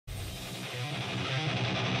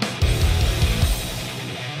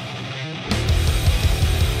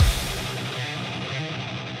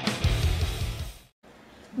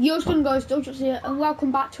Yo, what's going on, guys? Dojo's here, and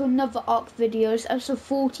welcome back to another Ark video. It's episode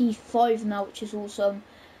 45 now, which is awesome.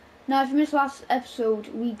 Now, if you missed last episode,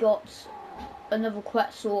 we got another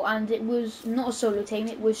Quetzal, and it was not a solo team.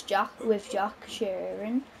 It was Jack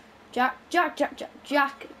sharing. Jack,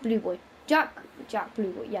 Blue Boy, Jack,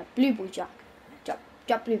 Blue Boy, yeah, Blue Boy, Jack,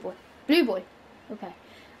 Blue Boy. Okay,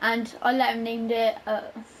 and I let him name it. I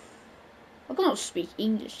cannot speak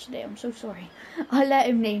English today. I'm so sorry. I let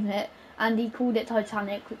him name it. And he called it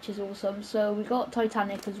Titanic, which is awesome. So we got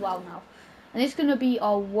Titanic as well now. And it's going to be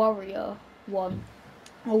our warrior one.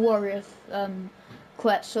 Our warrior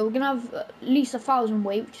quest. So we're going to have at least 1,000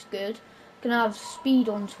 weight, which is good. Going to have speed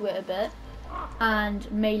onto it a bit.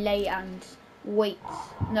 And melee and weight.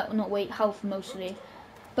 No, not weight, health mostly.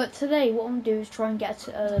 But today what I'm going to do is try and get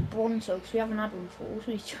a Bronto. Because we haven't had one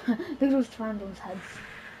before. So look at those Pteranodon's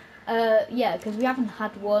heads. Yeah, because we haven't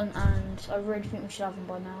had one. And I really think we should have one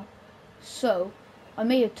by now. So, I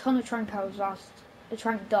made a ton of trank arrows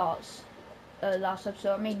trank darts last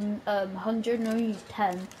episode. I made 100 and I only used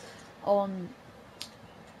 10 on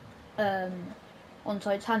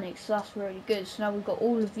Titanic, so that's really good. So now we've got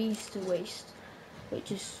all of these to waste,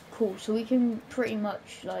 which is cool. So we can pretty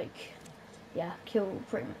much, like, yeah, kill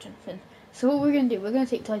pretty much anything. So what we're going to do, we're going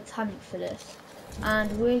to take Titanic for this,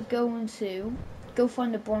 and we're going to go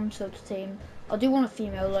find a Bronto to tame. I do want a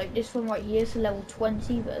female, like this one right here is a level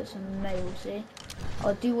 20, but it's a male, see?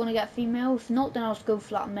 I do want to get a female. If not, then I'll just go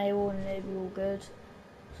for that male and it'll be all good.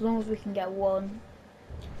 As long as we can get one.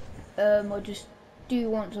 I just do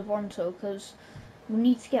want a Bronto because we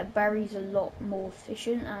need to get berries a lot more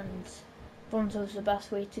efficient, and Bronto's the best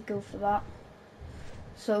way to go for that.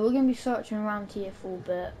 So we're going to be searching around here for a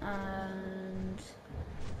bit, and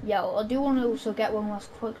yeah, I do want to also get one that's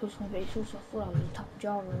quite close to my base. Also, I thought I was a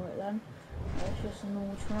Tapajara right then. It's just a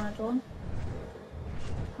normal Pteranodon.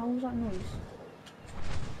 How was that noise?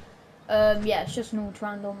 Yeah, it's just a normal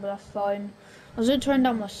Pteranodon, but that's fine. I was going to turn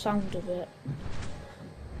down my sound a bit.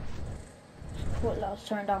 It's quite loud. Let's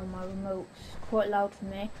turn down my remote. It's quite loud for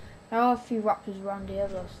me. There are a few raptors around here,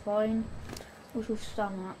 but that's fine. What's your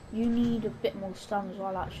stamina? You need a bit more stamina as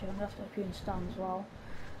well, actually. I'm going to have to help you in stamina as well.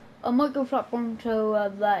 I might go for that Bronto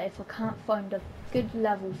there if I can't find a good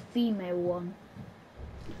level female one.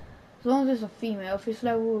 As long as it's a female, if it's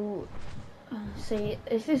level, say,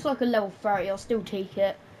 if it's like a level 30, I'll still take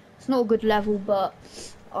it. It's not a good level, but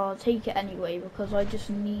I'll take it anyway because I just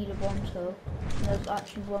need a Bronto. And there's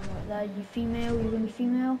actually one right there. You female? You gonna be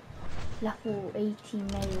female? Level 80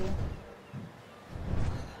 male.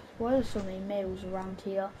 Why are there so many males around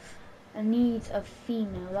here? I need a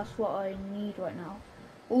female. That's what I need right now.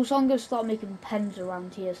 Also, I'm gonna start making pens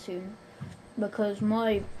around here soon because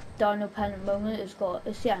my dino pen at the moment it's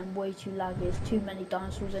getting way too laggy. There's too many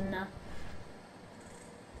dinosaurs in there.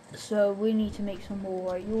 So we need to make some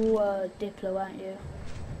more. Right, you're Diplo, aren't you?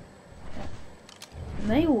 Yeah.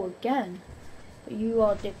 Male again, but you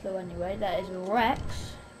are Diplo anyway. That is Rex,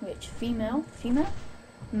 which female,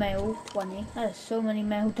 male 20. There's so many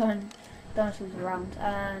male dinosaurs around,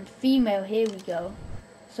 and female. Here we go.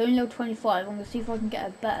 So only level 25. I'm gonna see if I can get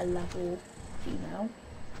a better level female.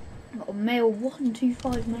 Got a male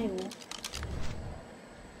 125 male.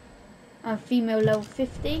 And female level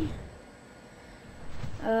 50.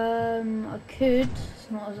 I could. It's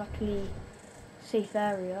not exactly safe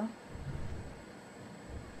area.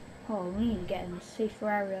 Oh, we need to get in a safer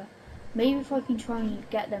area. Maybe if I can try and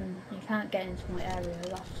get them. You can't get into my area.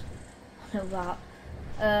 I know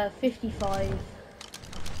that. 55.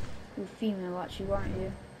 You're female, actually, weren't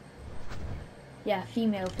you? Yeah,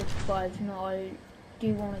 female 55. No, I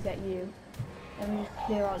do want to get you. Let me just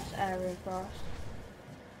clear out this area first.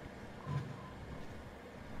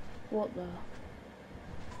 What the?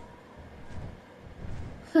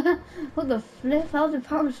 What the flip? How did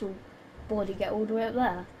Parasol body get all the way up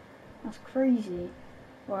there? That's crazy.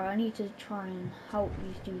 Right, I need to try and help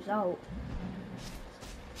these dudes out.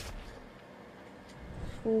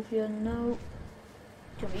 Scorpion, no.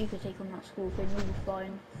 You could take on that Scorpion, you'll be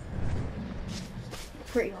fine.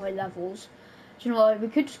 Pretty high levels. Do you know what, we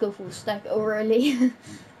could just go for a Stego really.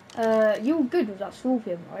 You're good with that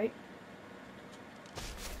Scorpion, right?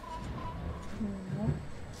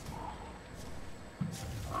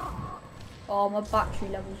 Oh, my battery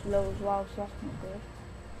level's low as well, so that's not good.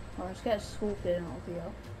 Alright, let's get a Scorpion out of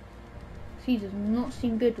here. She does not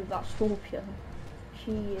seem good with that Scorpion.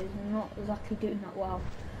 She is not exactly doing that well.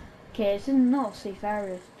 Okay, this is not a safe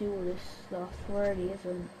area to do all this stuff, it really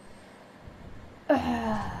isn't.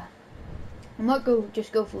 I might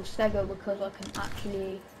just go for a Stego because I can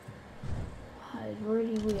actually. That is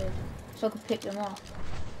really weird. So I can pick them up.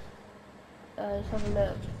 Let's have a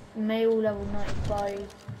look. Male level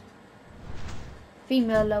 95.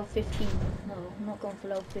 Female level 15. No, I'm not going for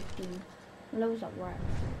level 15. What level's that Rex?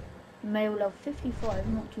 Male level 55,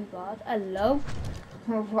 not too bad. Hello.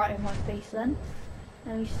 Right in my face then.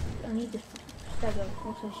 I need this stego.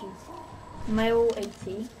 What's issue? Male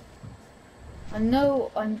 80. I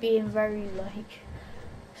know I'm being very like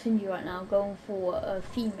Cindy right now, going for a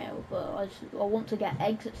female, but I want to get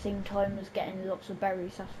eggs at the same time as getting lots of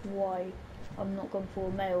berries. That's why I'm not going for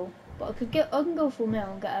a male. But I can go for a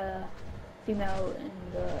male and get a female in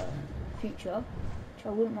the future, which I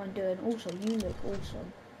wouldn't mind doing. Also, you look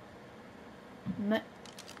awesome.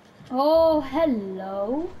 Oh,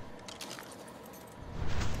 hello.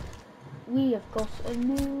 We have got a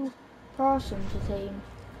new person to tame.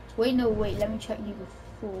 Wait, no, wait, let me check you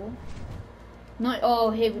before. No,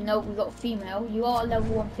 oh, here we know we got a female. You are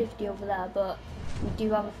level 150 over there, but we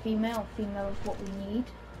do have a female. A female is what we need.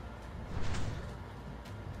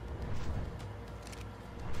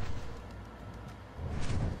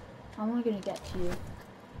 How am I going to get to you?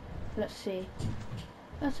 Let's see.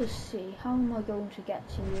 Let's just see. How am I going to get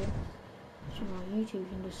to you? So my YouTube, you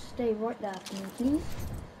can just stay right there for me, please.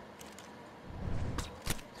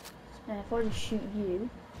 And if I just shoot you.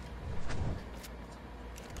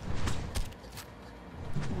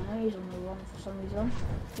 No, he's on the run for some reason.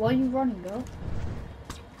 Why are you running, girl?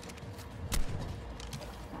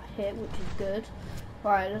 I hit, which is good.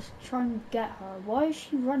 Right, let's try and get her. Why is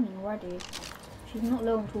she running already? She's not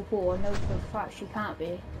low until 4. I know for a fact she can't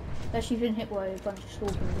be. Unless she's been hit by a bunch of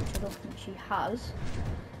scorpions, which I don't think she has.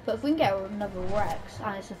 But if we can get her another Rex,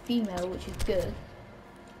 and it's a female, which is good,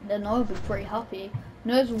 then I'll be pretty happy.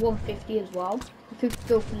 There's a 150 as well. We could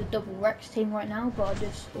go for the double Rex team right now, but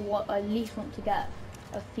I at least want to get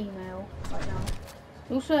a female right now.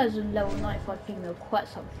 It also has a level 95 female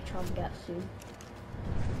quest that we can try and get soon.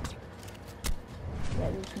 Yeah,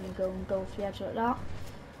 we're just gonna go off the edge like that.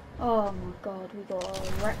 Oh my god, we got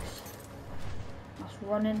a Rex that's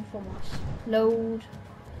running from us. Load.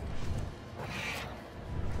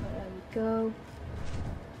 There we go.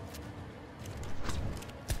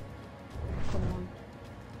 Come on.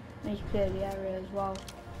 Need to clear the area as well.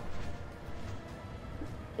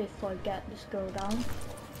 If I get this girl down.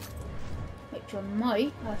 Which I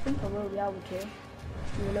might. I think I will be able to.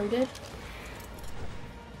 Reloaded.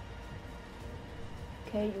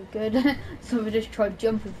 Okay, you're good. So we just tried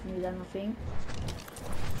jumping for me then, I think.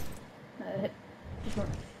 Just went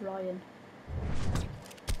flying.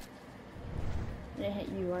 I didn't hit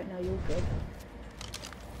you right now, you're good.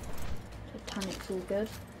 Titanic's all good.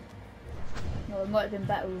 No, it might have been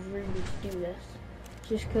better with Ruby to do this.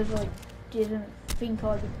 Just because I didn't think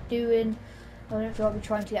I'd be doing. I don't think I'd be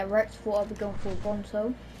trying to get a Rex, thought I'd be going for a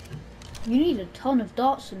Bronto. You need a ton of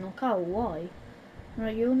darts to knock out, why?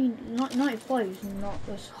 Right, you only 95 is not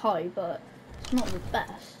as high, but it's not the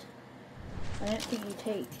best. I don't think you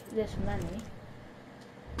take this many.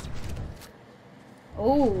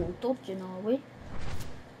 Oh, dodging are we?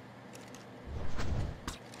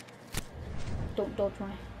 Don't dodge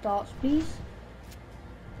my darts, please.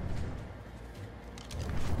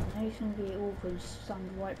 Now it's gonna be awkward to stand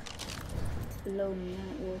right below me,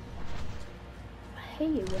 and it will. I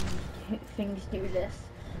hate it when things do this.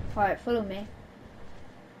 Alright, follow me.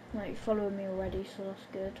 No, you're following me already, so that's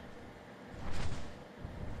good.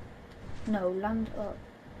 No, land up.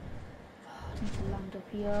 I need to land up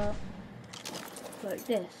here. Like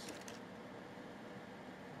this.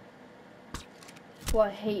 What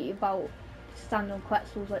I hate about standing on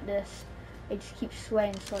quetzals like this, they just keep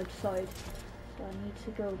swaying side to side. So I need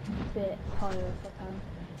to go a bit higher if I can.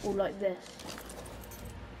 Or like this.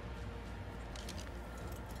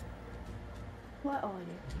 Where are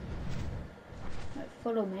you? Right,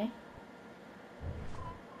 follow me.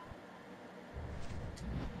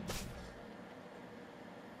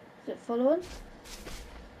 Is it following?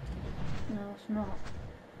 No, it's not.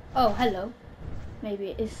 Oh, hello.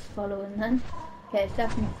 Maybe it is following then. Okay, it's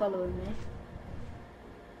definitely following me.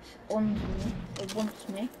 It's on to me. It wants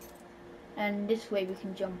me. And this way we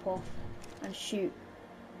can jump off and shoot.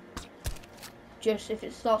 Just if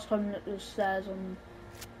it starts climbing up those stairs, I'm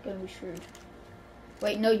going to be screwed.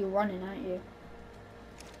 Wait, no, you're running, aren't you?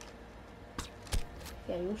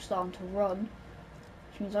 Yeah, you're starting to run.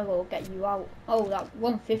 Which means I've got to get you out. Oh, that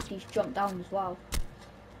 150's jumped down as well.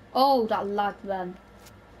 Oh, that lag then.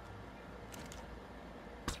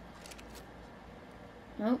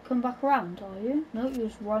 No, come back around, are you? No, you're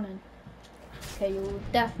just running. Okay, you're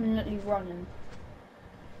definitely running.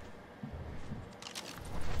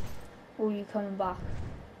 Or are you coming back?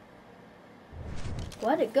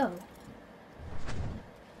 Where'd it go?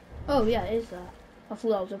 Oh yeah, it is there. I thought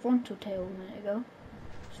that was a Bronto tail a minute ago.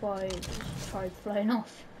 It's that's why I just tried flying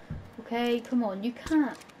off. Okay, come on, you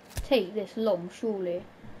can't take this long, surely.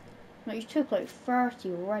 Like, you took like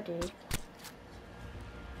 30 already.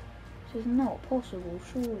 This is not possible,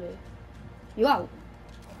 surely. You out?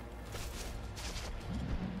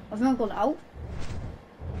 I've not got it out.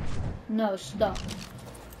 No, stuck.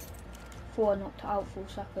 Thought I knocked it out for a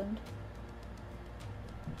second.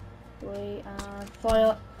 Wait, and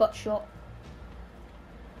fire, butt shot.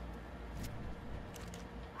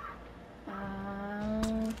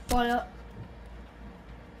 And fire.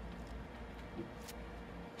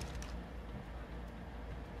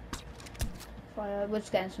 Fire. We're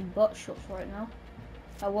just getting some butt shots right now.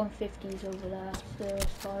 Our 150's over there, so it's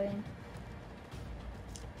fine.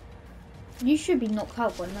 You should be knocked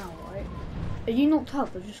out by now, right? Are you knocked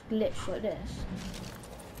out but just glitched like this?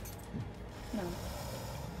 No.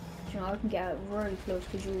 You know, I can get out really close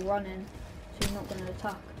because you're running, so you're not going to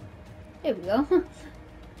attack. Here we go.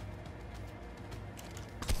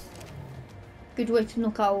 Good way to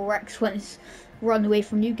knock out a Rex when it's run away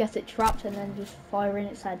from you, get it trapped, and then just fire in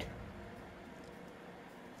its head.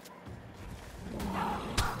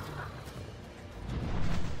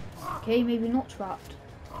 Okay, maybe not trapped.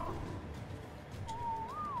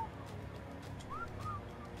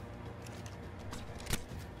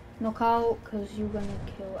 Knockout, because you're gonna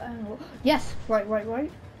kill animal. Yes,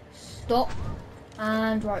 right. Stop.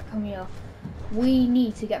 And right, come here. We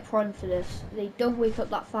need to get prime for this. They don't wake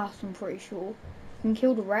up that fast, I'm pretty sure. You can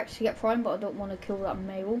kill the Rex to get prime, but I don't want to kill that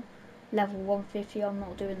male. Level 150, I'm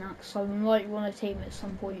not doing that, because I might want to tame it at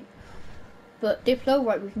some point. But Diplo,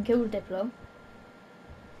 right, we can kill the Diplo.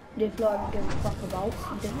 Diplo I don't give a fuck about.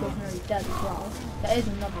 Diplo's nearly dead as well. There is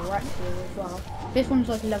another Rex here as well. This one's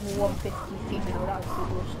like a level 150 female, that would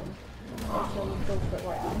be awesome. So we'll go for it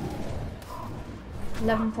right now.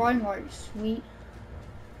 11 prime, right, sweet.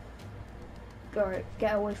 Alright,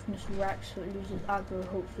 get away from this Rex so it loses aggro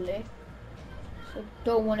hopefully. So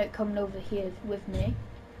don't want it coming over here with me.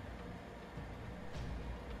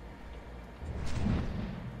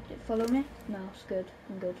 Did it follow me? No, it's good.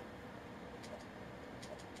 I'm good.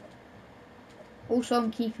 Also,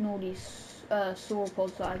 I'm keeping all these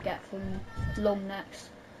sauropods that I get from long necks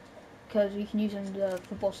because we can use them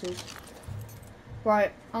for bosses.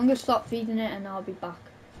 Right, I'm gonna start feeding it and I'll be back.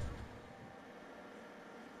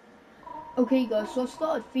 Okay guys, so I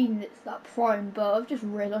started feeding it that prime, but I've just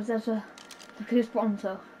realised there's a, look at this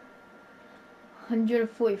Bronto.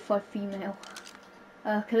 145 female.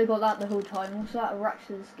 Could have got that the whole time. Also that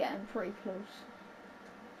Rex is getting pretty close.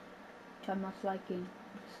 Which I'm not liking.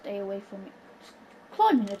 Stay away from it. It's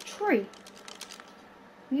climbing a tree.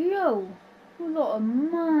 Yo, we've got a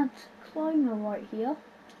mad climber right here.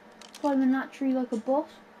 Climbing that tree like a boss.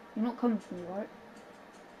 You're not coming for me, right?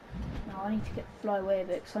 No, I need to fly away a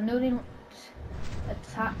bit because I know they don't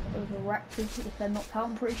attack over Rexes if they're knocked out,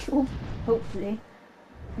 I'm pretty sure. Hopefully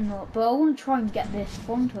not, but I want to try and get this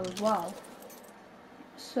Bronto as well.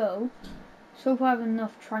 So far I have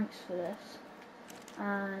enough tranks for this,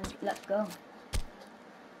 and let's go.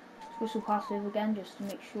 Whistle passive again just to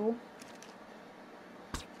make sure.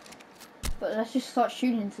 But let's just start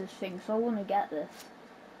shooting into this thing, so I want to get this.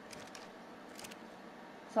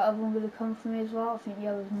 Is that everyone going to come for me as well? I think the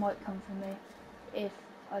others might come for me if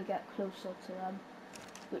I get closer to them,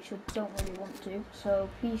 which I don't really want to. So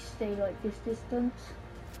please stay like this distance.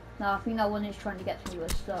 Now I think that one is trying to get to me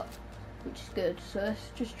with stuff, which is good. So let's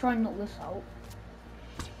just try and knock this out.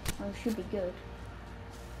 And we should be good.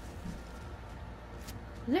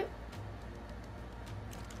 Is it?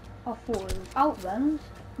 I thought it was out then.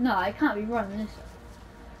 No, I can't be running this.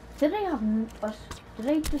 Did they have us? Did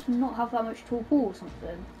they just not have that much torpor or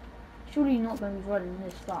something? Surely you're not going to be running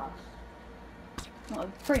this fast. Well,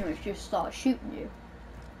 I'd pretty much just start shooting you.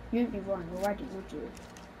 You wouldn't be running already, would you?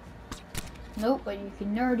 Nope, but you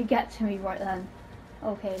can already get to me right then.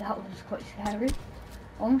 Okay, that was quite scary.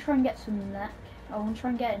 I want to try and get some neck. I want to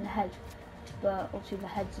try and get in the head. But obviously the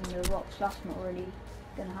head's in the rocks, so that's not really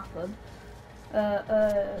going to happen.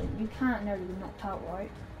 You can't nearly be knocked out,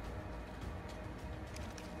 right?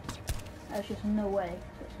 There's just no way.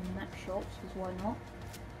 Get some neck shots, because why not?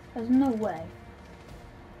 There's no way.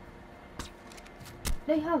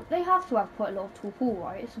 They have to have quite a lot of torpor,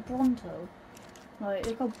 right? It's a Bronto. Like,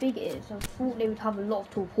 look how big it is. I thought they would have a lot of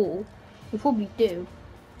torpor. They probably do.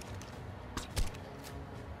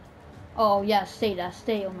 Oh yeah, stay there.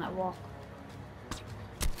 Stay on that rock.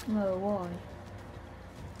 No, why?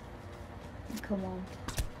 Come on.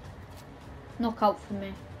 Knock out for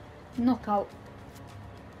me. Knock out.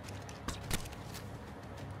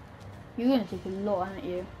 You're going to take a lot, aren't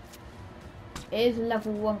you? It is a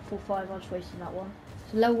level 145, I just wasted that one.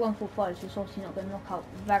 It's a level 145, so it's obviously not going to knock out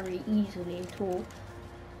very easily at all. It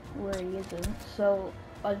really isn't. So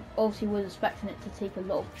I obviously was expecting it to take a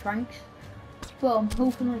lot of tranks, but I'm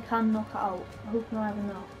hoping I can knock it out. I'm hoping I have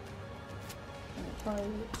enough. Try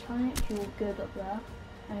tank, you're good up there.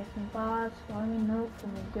 Anything bad? I mean, nope,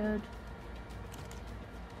 I'm all good.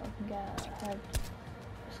 I can get a head.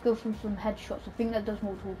 Let's go from some headshots. I think that does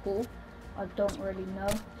multiple pull. I don't really know.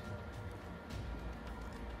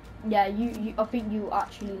 Yeah, I think you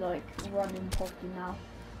actually like running properly now.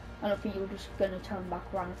 I don't think you're just gonna turn back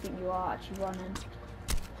around. I think you are actually running,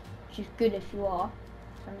 which is good if you are.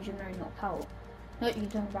 That means you're very knocked out. No, you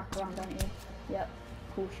can turn back around, don't you? Yep,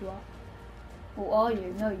 of course you are. Or are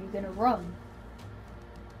you? No, you're gonna run.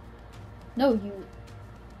 No,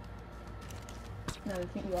 No, I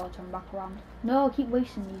think you are turning back around. No, I keep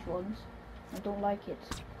wasting these ones. I don't like it.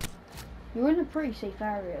 You're in a pretty safe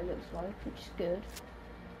area, it looks like, which is good.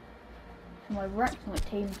 So my Rex might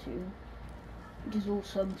tame soon, which is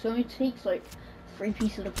awesome. So it only takes like 3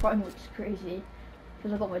 pieces of the prime, which is crazy.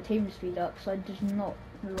 Because I got my taming speed up, so I just not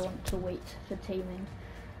want to wait for taming.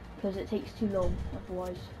 Because it takes too long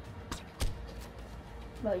otherwise.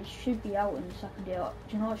 But it should be out in the second day.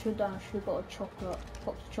 Do you know what I should have done? I should have got a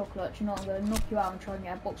box of chocolate. Do you know what? I'm going to knock you out and try and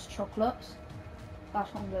get a box of chocolates.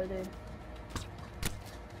 That's what I'm going to do.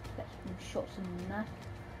 Get some shots in there.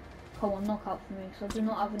 Come on, knock out for me. Because I do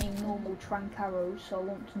not have any normal trank arrows, so I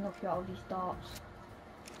want to knock you out of these darts.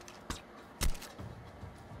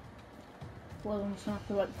 Well, I'm just going to have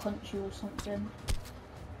to like punch you or something.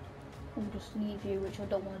 Or just leave you, which I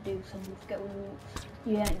don't want to do because I'm going to get all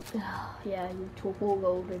yeah, you talk all the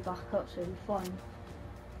way back up, so you're fine.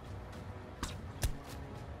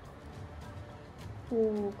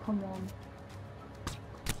 Oh, come on.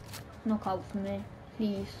 Knock out for me,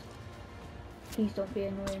 please. Please don't be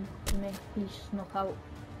annoying to me. Please just knock out.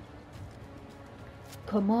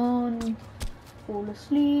 Come on. Fall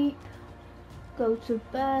asleep. Go to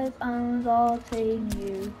bed and I'll tame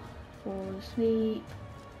you. Fall asleep.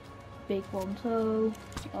 Big Bronto,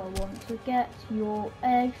 I want to get your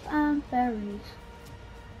eggs and berries.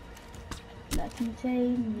 Let me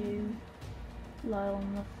tame you. Lie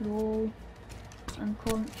on the floor,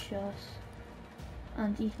 unconscious,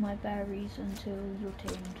 and eat my berries until you're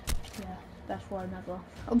tamed. Yeah, best rhyme ever.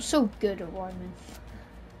 I'm so good at rhyming.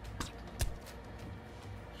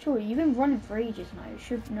 Sure, you've been running for ages now. You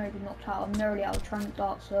should nearly be knocked out. I'm nearly out of trank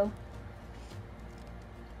darts though.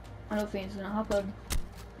 I don't think it's gonna happen.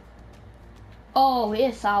 Oh,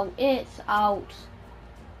 it's out. It's out.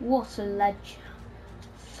 What a ledge.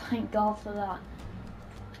 Thank God for that.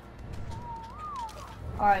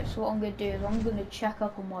 Alright, so what I'm going to do is I'm going to check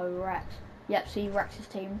up on my Rex. Yep, see, Rex is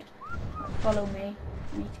tamed. Right, follow me.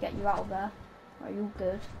 I need to get you out of there. Right, you're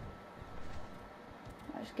good.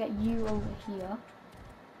 Right, let's get you over here.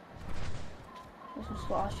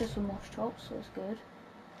 It's just a mosh chop, so it's good.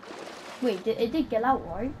 Wait, it did get out,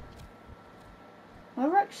 right? My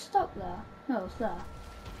Rex stuck there. No, it's there.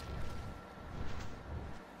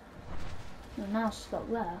 No, now it's stuck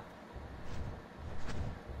there.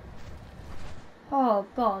 Oh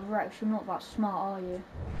God, Rex, you're not that smart, are you?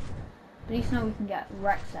 At least now we can get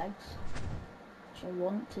Rex eggs, which I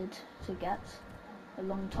wanted to get a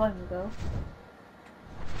long time ago.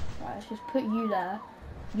 Right, let's just put you there.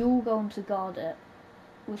 You're going to guard it.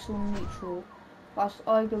 Whistle neutral. Whilst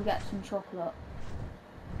I go get some chocolate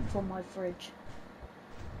from my fridge.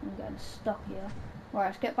 I'm getting stuck here. Right,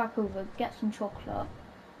 let's get back over, get some chocolate.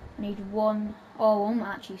 I need one. Oh, I'm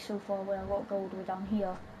actually so far away. I've got to go all the way down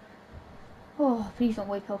here. Oh, please don't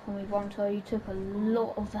wake up on me, Bronto. You took a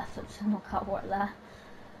lot of effort to knock out right there.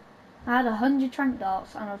 I had 100 trank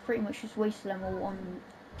darts and I pretty much just wasted them all on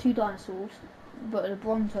 2 dinosaurs. But the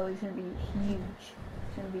Bronto is going to be huge.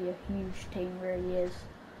 It's going to be a huge team, really is.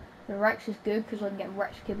 The Rex is good because I can get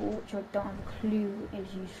Rex kibble, which I don't have a clue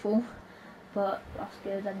is useful. But that's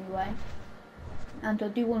good anyway. And I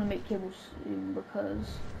do want to make kibble soon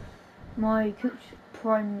because my cooked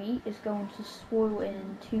prime meat is going to spoil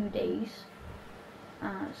in 2 days.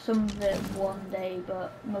 Some of it 1 day,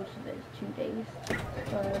 but most of it is 2 days.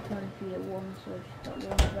 So I can only feed it 1, so I just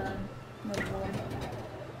got 1 of them. No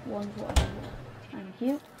 1. 1's what I need. Thank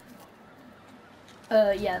you.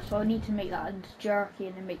 Yeah, so I need to make that into jerky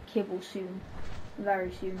and then make kibble soon.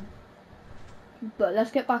 Very soon. But let's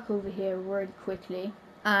get back over here really quickly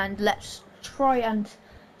and let's try and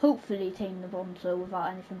hopefully tame the Bronto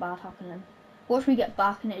without anything bad happening. Watch me get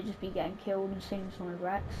back and it'll just be getting killed and same as my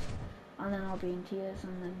Rex. And then I'll be in tears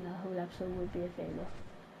and then the whole episode would be a failure.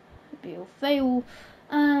 It'd be a fail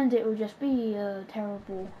and it will just be a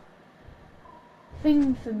terrible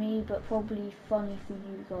thing for me, but probably funny for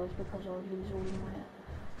you guys because I'll lose all of my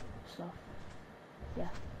stuff. Yeah.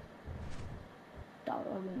 I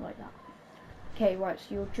wouldn't like that. Okay, right,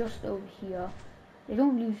 so you're just over here. They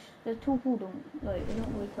don't lose, the torpor don't, like, they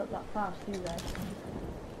don't wake up that fast, do they?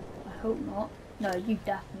 I hope not. No, you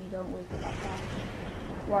definitely don't wake up that fast.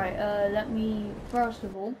 Right, let me, first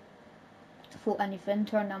of all, before anything,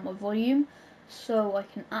 turn down my volume so I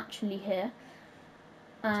can actually hear.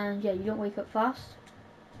 And yeah, you don't wake up fast.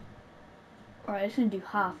 Alright, it's going to do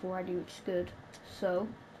half already, which is good. So,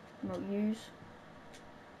 not use.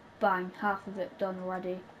 Bang, half of it done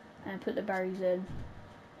already. And put the berries in.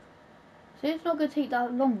 So it's not going to take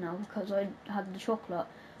that long now because I had the chocolate.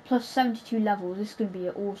 Plus 72 levels, this is going to be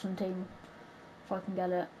an awesome team if I can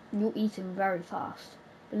get it. You're eating very fast.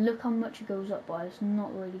 But look how much it goes up by, it's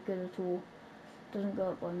not really good at all. Doesn't go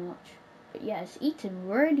up by much. But yeah, it's eating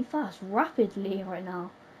really fast, rapidly right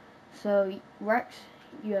now. So, Rex,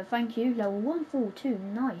 yeah, thank you. Level 142,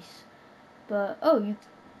 nice. But, oh, you...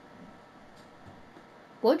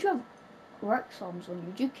 Why'd you have Rex arms on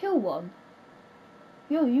you? Did you kill one?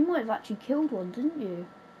 Yo, you might have actually killed one, didn't you?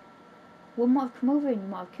 One might have come over and you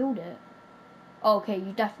might have killed it. Oh, okay,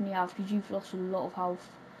 you definitely have, because you've lost a lot of health.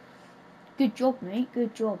 Good job, mate,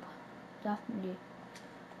 good job. Definitely.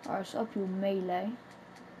 Alright, so up your melee.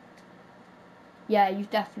 Yeah, you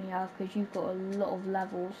definitely have, because you've got a lot of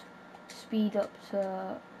levels. Speed up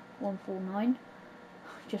to 149.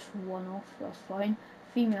 Just one off, that's fine.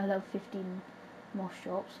 Female level 15 moss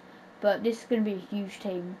drops. But this is going to be a huge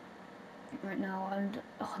team right now, and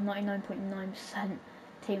 99.9%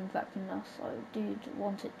 team effectiveness. I did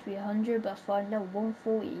want it to be 100, but that's fine. Level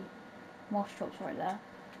 140 moss drops right there.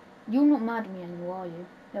 You're not mad at me anymore, are you?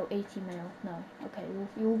 Level 80 male. No. Okay,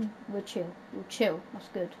 we're chill. You'll chill. That's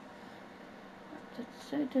good.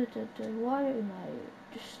 Why am I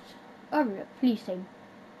just... Hurry up, please, team.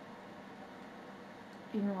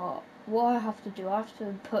 You know what I have to do? I have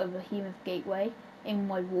to put a behemoth gateway in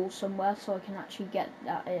my wall somewhere so I can actually get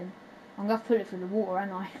that in. I'm going to put it through the water,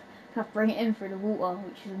 and I have to bring it in through the water,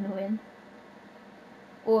 which is annoying.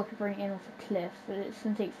 Or I could bring it in off a cliff, but it's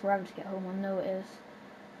going to take forever to get home, I know it is.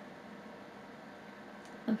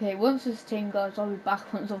 Okay, once this team goes, I'll be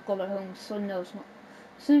back once I've got it home, so no, it's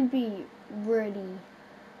going to be really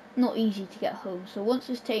not easy to get home. So once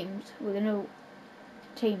it's tamed, we're going to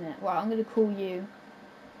tame it. Right, I'm going to call you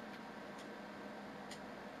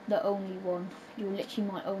the only one. You're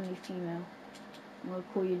literally my only female. I'm going to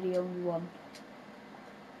call you the only one.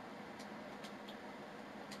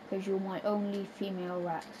 Because you're my only female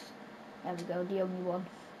Rex. There we go, the only one.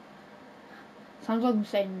 Sounds like I'm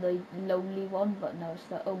saying the lonely one, but no, it's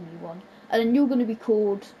the only one. And then you're going to be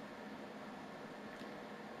called...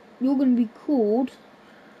 I'm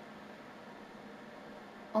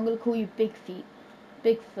going to call you Big Feet.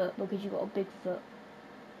 Bigfoot, because you've got a big foot.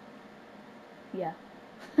 Yeah.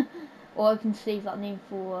 Or I can save that name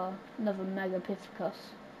for another Macca-Bros.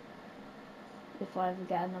 If I ever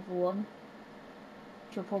get another one.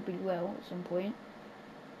 Which I probably will at some point.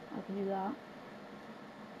 I can do that.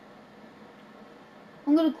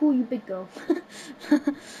 I'm going to call you Big Girl.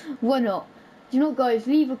 Why not? Do you know what, guys?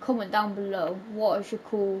 Leave a comment down below what I should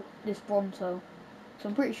call this Bronto. So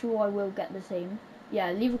I'm pretty sure I will get the same.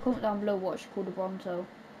 Yeah, leave a comment down below what I should call the Bronto.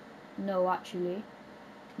 No, actually.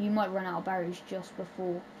 You might run out of berries just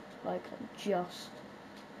before. Like, just.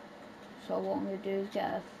 So what I'm going to do is get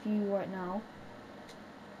a few right now.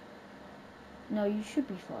 No, you should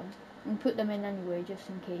be fine. And put them in anyway, just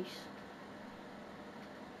in case.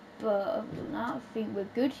 But other than that, I think we're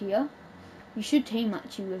good here. You should tame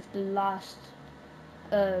actually with the last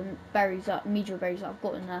berries, meteor berries that I've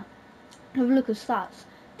got in there. Have a look at stats.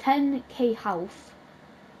 10k health.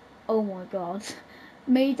 Oh my god.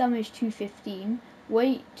 Melee damage 215.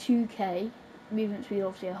 Weight 2k. Movement speed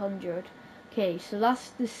obviously 100. Okay, so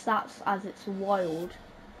that's the stats as it's wild.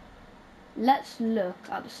 Let's look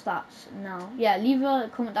at the stats now. Yeah, leave a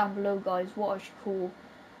comment down below, guys, what I should call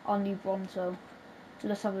our new Bronto.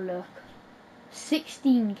 Let's have a look.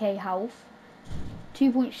 16k health,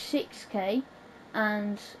 2.6k,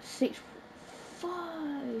 and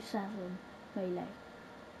 657 melee.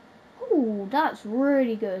 Oh, that's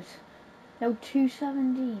really good. Level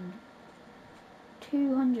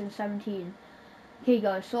 217. Okay,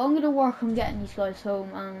 guys, so I'm going to work on getting these guys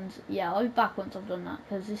home, and yeah, I'll be back once I've done that,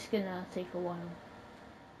 because this is going to take a while.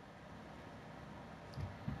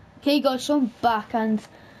 Okay, guys, so I'm back, and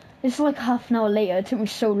it's like half an hour later. It took me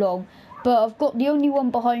so long, but I've got the only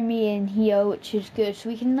one behind me in here, which is good, so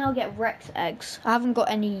we can now get Rex eggs. I haven't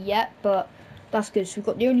got any yet, but that's good. So we've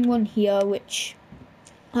got the only one here, which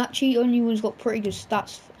actually only one's got pretty good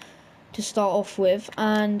stats to start off with,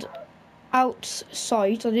 and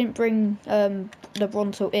outside. I didn't bring the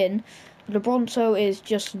Bronto in. The Bronto is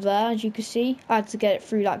just there, as you can see. I had to get it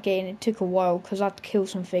through that gate and it took a while because I had to kill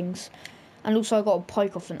some things. And also I got a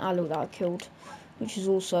pike off an aloe that I killed, which is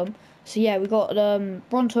awesome. So yeah, we got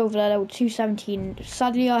Bronto over there, level 217.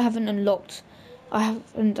 Sadly I haven't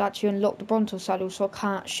actually unlocked the Bronto saddle, so I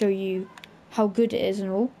can't show you how good it is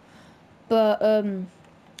and all. But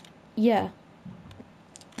yeah.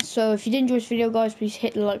 So if you did enjoy this video, guys, please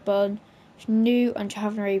hit the like button. If you're new and you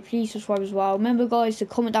haven't already, please subscribe as well. Remember, guys, to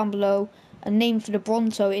comment down below a name for the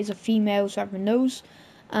Bronto. It is a female, so everyone knows.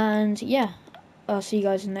 And yeah, I'll see you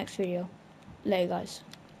guys in the next video. Later, guys.